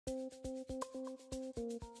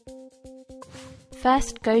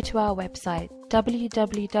First, go to our website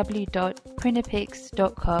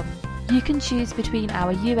www.printerpix.com. You can choose between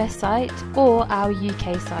our US site or our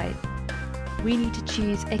UK site. We need to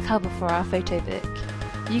choose a cover for our photo book.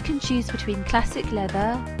 You can choose between classic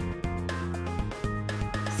leather,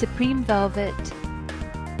 supreme velvet,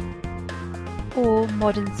 or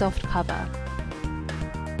modern soft cover.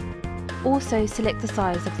 Also select the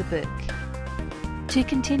size of the book. To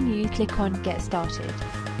continue, click on Get Started.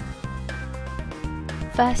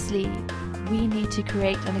 Firstly, we need to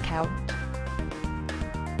create an account.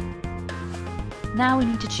 Now we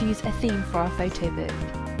need to choose a theme for our photo book.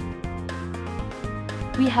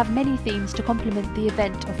 We have many themes to complement the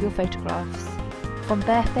event of your photographs, from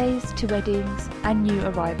birthdays to weddings and new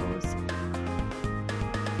arrivals.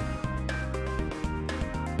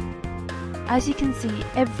 As you can see,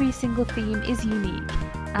 every single theme is unique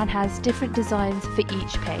and has different designs for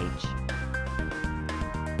each page.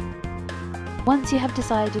 Once you have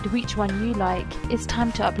decided which one you like, it's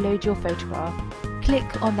time to upload your photograph.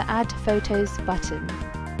 Click on the Add Photos button.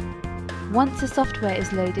 Once the software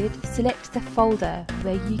is loaded, select the folder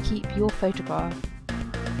where you keep your photograph.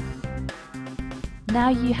 Now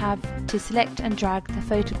you have to select and drag the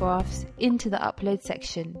photographs into the upload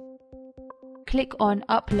section. Click on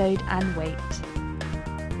Upload and wait.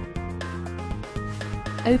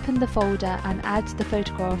 Open the folder and add the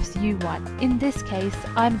photographs you want. In this case,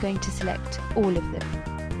 I'm going to select all of them.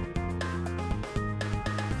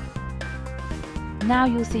 Now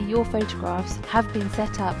you'll see your photographs have been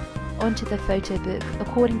set up onto the photo book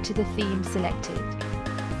according to the theme selected.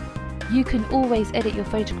 You can always edit your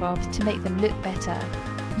photographs to make them look better.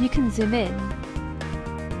 You can zoom in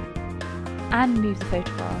and move the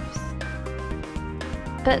photographs.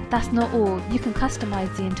 But that's not all, you can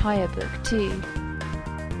customize the entire book too.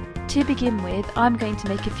 To begin with, I'm going to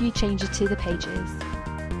make a few changes to the pages.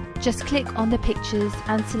 Just click on the pictures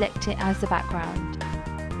and select it as the background.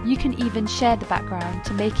 You can even share the background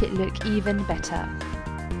to make it look even better.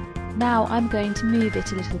 Now I'm going to move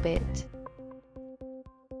it a little bit.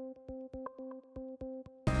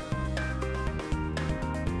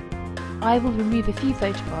 I will remove a few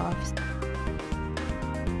photographs,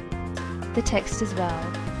 the text as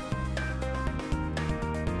well.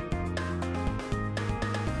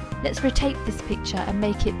 Let's rotate this picture and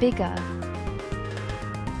make it bigger.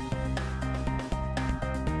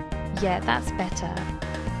 Yeah, that's better.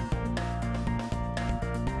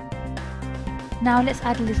 Now let's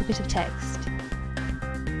add a little bit of text.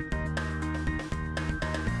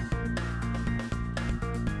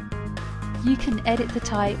 You can edit the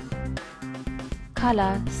type,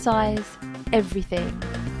 colour, size, everything.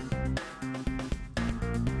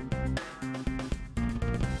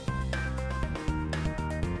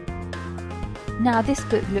 Now this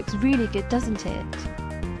book looks really good, doesn't it?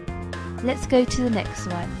 Let's go to the next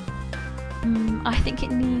one. I think it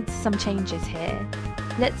needs some changes here.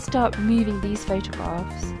 Let's start removing these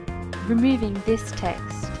photographs. Removing this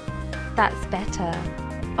text. That's better.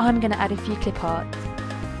 I'm going to add a few clip arts.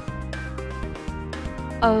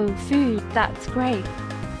 Oh, food, that's great.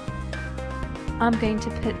 I'm going to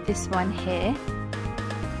put this one here.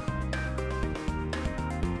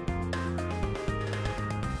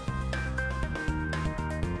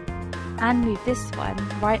 And move this one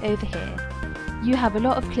right over here. You have a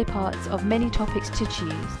lot of clip arts of many topics to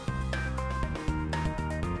choose.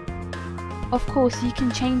 Of course, you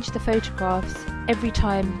can change the photographs every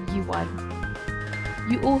time you want.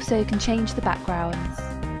 You also can change the backgrounds.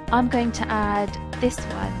 I'm going to add this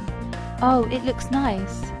one. Oh, it looks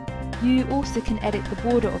nice. You also can edit the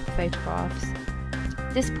border of the photographs.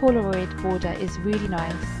 This Polaroid border is really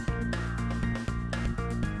nice.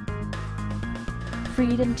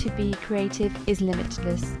 Freedom to be creative is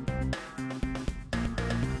limitless.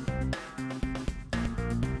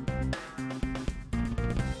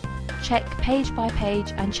 Check page by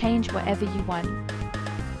page and change whatever you want.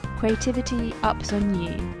 Creativity ups on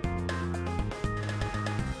you.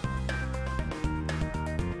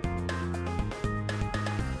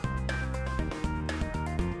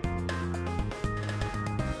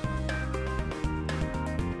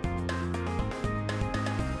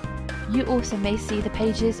 You also may see the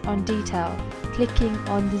pages on detail, clicking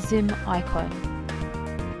on the zoom icon.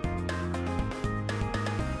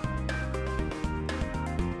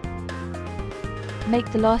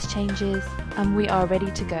 Make the last changes and we are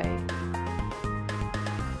ready to go.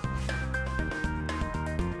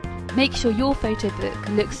 Make sure your photo book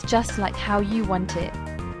looks just like how you want it,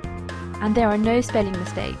 and there are no spelling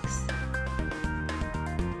mistakes.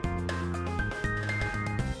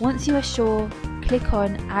 Once you are sure, click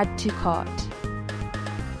on Add to Cart.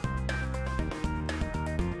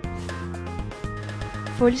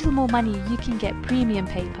 For a little more money you can get premium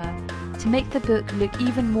paper to make the book look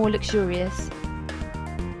even more luxurious.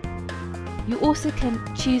 You also can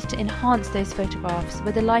choose to enhance those photographs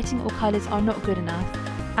where the lighting or colours are not good enough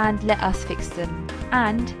and let us fix them.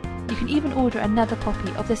 And you can even order another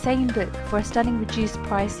copy of the same book for a stunning reduced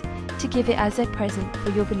price to give it as a present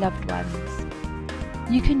for your beloved ones.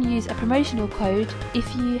 You can use a promotional code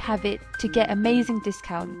if you have it to get amazing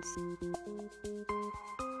discounts.